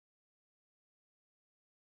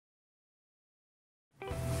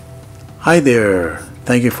Hi there,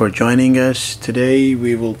 thank you for joining us. Today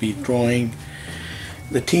we will be drawing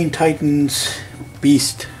the Teen Titans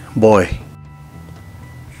Beast Boy.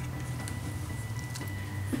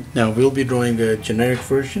 Now we'll be drawing a generic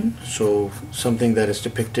version, so something that is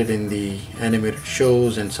depicted in the animated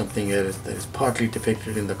shows and something that is partly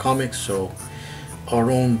depicted in the comics, so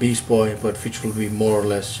our own Beast Boy, but which will be more or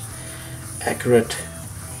less accurate.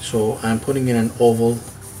 So I'm putting in an oval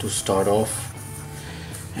to start off,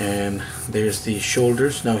 and there's the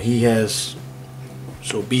shoulders. Now he has,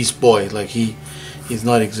 so Beast Boy, like he's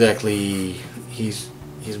not exactly, he's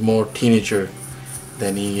more teenager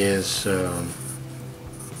than he is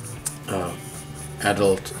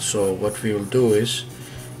adult. So what we will do is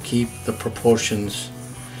keep the proportions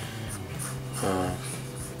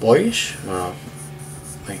boyish,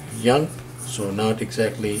 like young, so not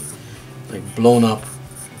exactly like blown up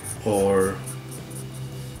or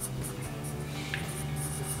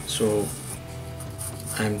so.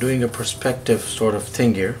 I'm doing a perspective sort of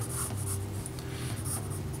thing here.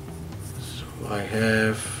 So I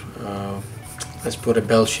have let's put a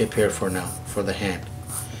bell shape here for now for the hand.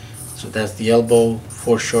 So that's the elbow,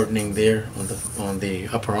 foreshortening there on the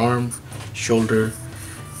upper arm, shoulder.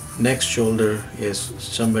 Next shoulder is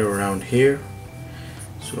somewhere around here.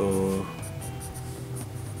 So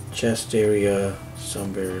chest area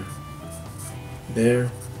somewhere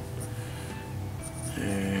there,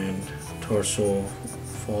 and torso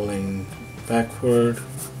falling backward,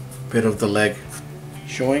 bit of the leg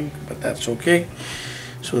showing, but that's okay.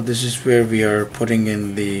 So this is where we are putting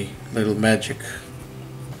in the little magic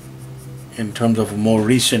in terms of a more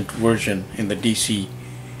recent version in the DC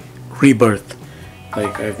Rebirth.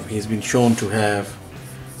 Like he's been shown to have,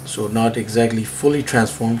 so not exactly fully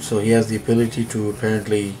transformed, so he has the ability to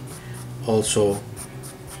apparently also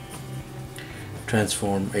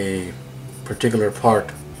transform a particular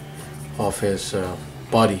part of his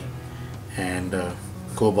body and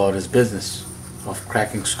go about his business of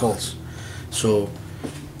cracking skulls. So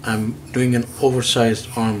I'm doing an oversized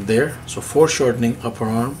arm there, so foreshortening upper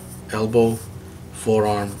arm, elbow,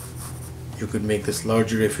 forearm. You could make this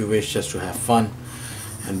larger if you wish, just to have fun,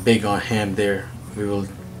 and big on hand there. We will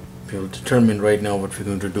determine right now what we're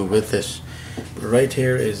going to do with this. But right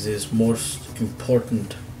here is this most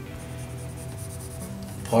important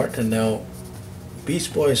part. And now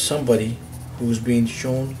Beast Boy is somebody who's been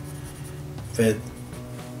shown with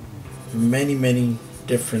many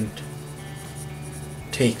different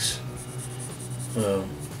takes through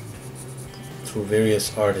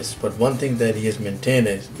various artists, but one thing that he has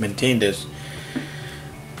maintained is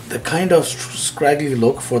the kind of scraggly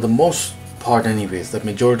look. For the most part anyways, the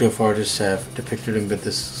majority of artists have depicted him with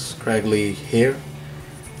this scraggly hair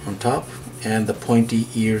on top and the pointy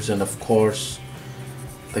ears, and of course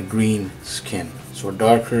the green skin. So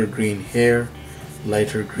darker green hair,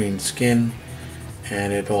 lighter green skin,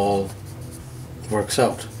 and it all works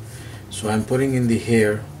out. So I'm putting in the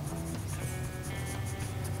hair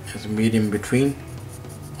as a medium between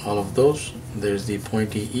all of those. There's the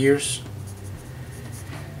pointy ears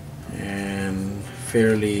and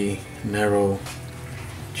fairly narrow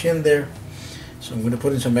chin there. So I'm going to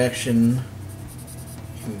put in some action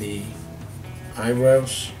in the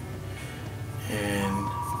eyebrows, and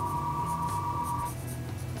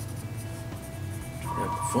grab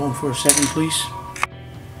the phone for a second please.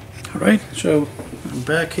 Alright, so I'm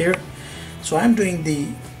back here. So I'm doing the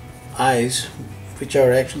eyes, which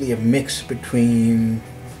are actually a mix between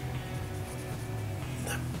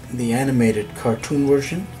the animated cartoon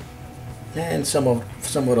version and somewhat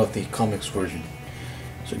of the comics version.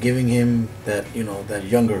 So giving him that, you know, that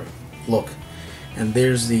younger look. And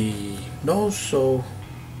there's the nose, so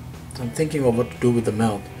I'm thinking of what to do with the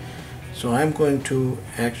mouth. So I'm going to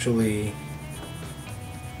actually,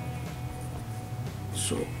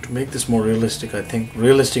 so to make this more realistic, I think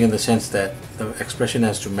realistic in the sense that the expression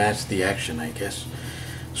has to match the action, I guess.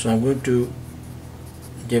 So I'm going to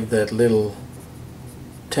give that little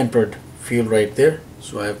tempered feel right there.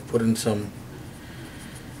 So I've put in some,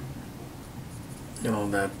 you know,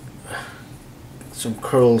 that some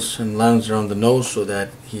curls and lines around the nose so that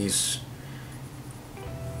he's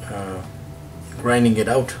grinding it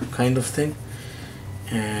out kind of thing.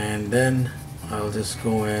 And then I'll just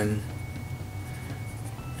go in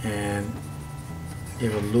and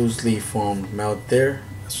give a loosely formed mouth there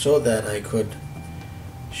so that I could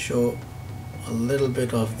show a little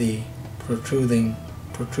bit of the protruding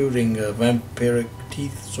vampiric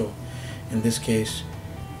teeth. So in this case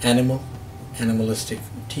animalistic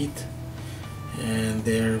teeth, and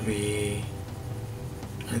there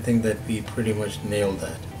I think that we pretty much nailed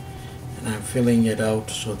that. And I'm filling it out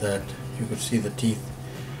so that you could see the teeth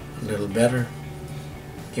a little better,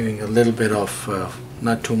 giving a little bit of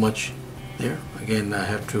not too much there. Again, I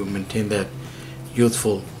have to maintain that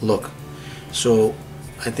youthful look. So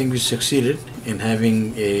I think we succeeded in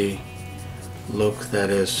having a look that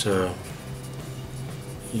is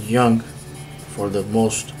young for the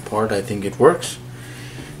most part. I think it works.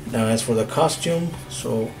 Now as for the costume,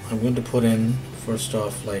 so I'm going to put in first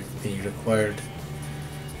off like the required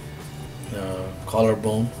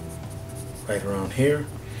collarbone right around here,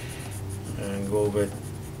 and go with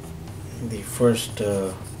the first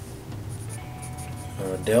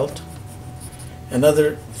delt.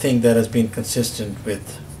 Another thing that has been consistent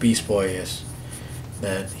with Beast Boy is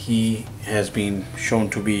that he has been shown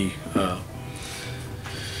to be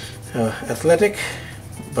athletic,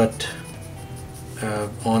 but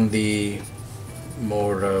on the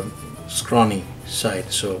more scrawny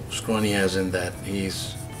side. So scrawny as in that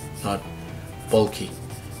he's not bulky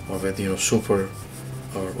or with super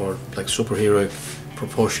or like superheroic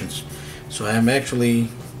proportions. So I'm actually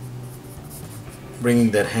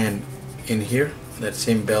bringing that hand in here, that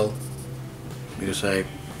same bell, because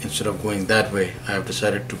instead of going that way, I have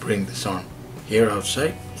decided to bring this arm here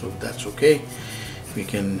outside. So that's okay. We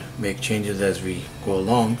can make changes as we go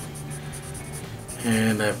along.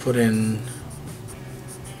 And I put in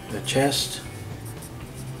the chest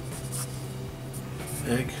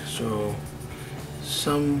leg, so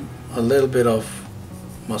a little bit of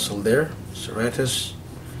muscle there, serratus,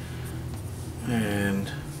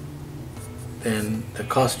 and then the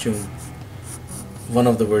costume, one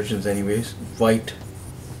of the versions anyways, white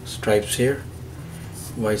stripes here,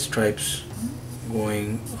 white stripes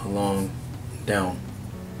going along down,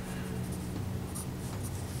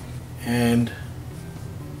 and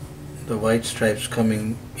the white stripes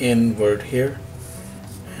coming inward here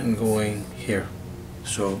and going here.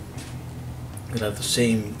 So we'll have the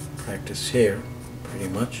same practice here pretty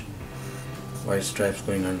much. White stripes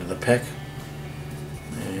going under the pec,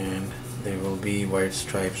 and there will be white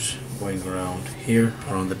stripes going around here,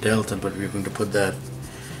 around the delta, but we're going to put that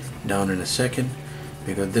down in a second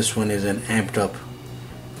because this one is an amped up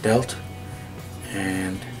delt,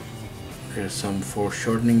 and there's some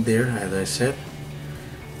foreshortening there, as I said.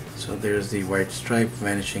 So there's the white stripe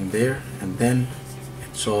vanishing there, and then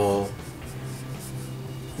it's all,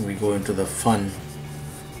 we go into the fun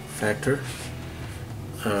factor.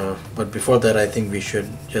 But before that, I think we should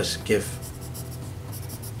just give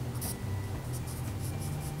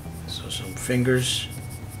some fingers.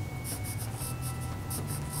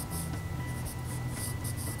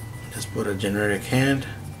 Just put a generic hand,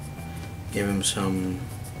 give him some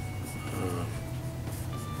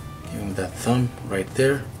give him that thumb right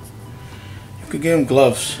there. You could give him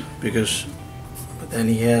gloves, but then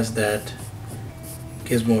he has that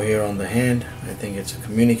gizmo here on the hand. I think it's a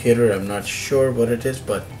communicator, I'm not sure what it is,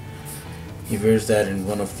 but he wears that in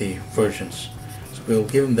one of the versions. So we'll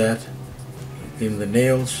give him that, give him the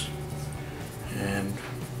nails, and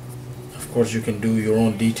of course you can do your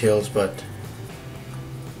own details, but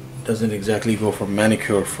it doesn't exactly go for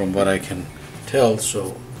manicure from what I can tell,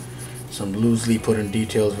 so some loosely put in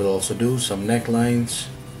details will also do, some necklines.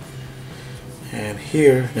 And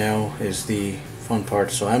here now is the fun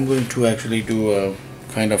part. So I'm going to actually do a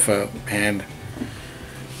kind of a hand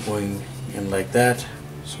going in like that,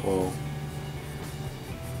 so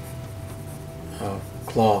a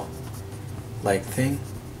claw like thing.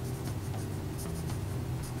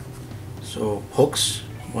 So hooks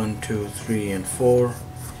 1, 2, 3, and 4,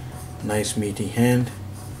 nice meaty hand,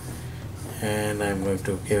 and I'm going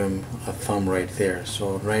to give him a thumb right there.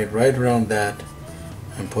 So right around that,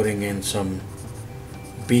 I'm putting in some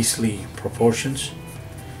beastly proportions.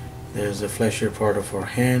 There's the fleshier part of our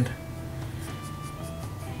hand,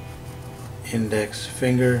 index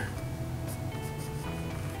finger,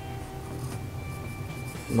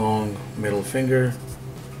 long middle finger,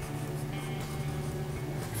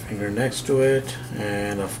 finger next to it,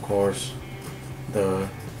 and of course the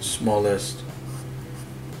smallest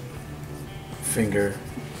finger,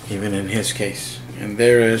 even in his case. And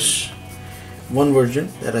there is one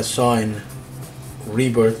version that I saw in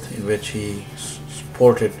Rebirth in which he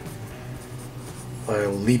sported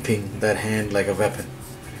while leaping that hand like a weapon.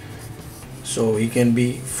 So he can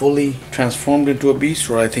be fully transformed into a beast,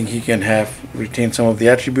 or I think he can retain some of the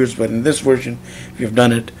attributes, but in this version we've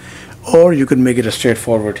done it. Or you could make it a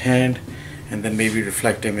straightforward hand and then maybe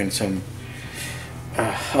reflect him in some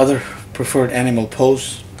other preferred animal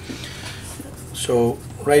pose. So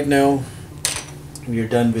right now we are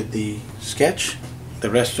done with the sketch. The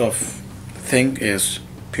rest of the thing is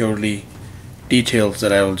purely details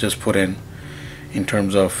that I will just put in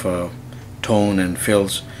terms of tone and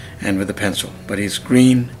fills and with a pencil. But he's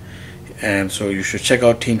green and so you should check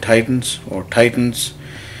out Teen Titans or Titans,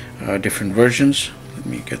 different versions. Let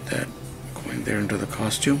me get that going there into the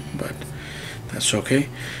costume, but that's okay.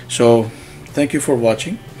 So thank you for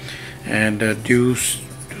watching, and do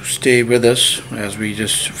stay with us as we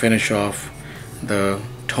just finish off the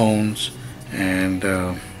tones and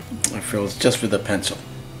fills just with the pencil.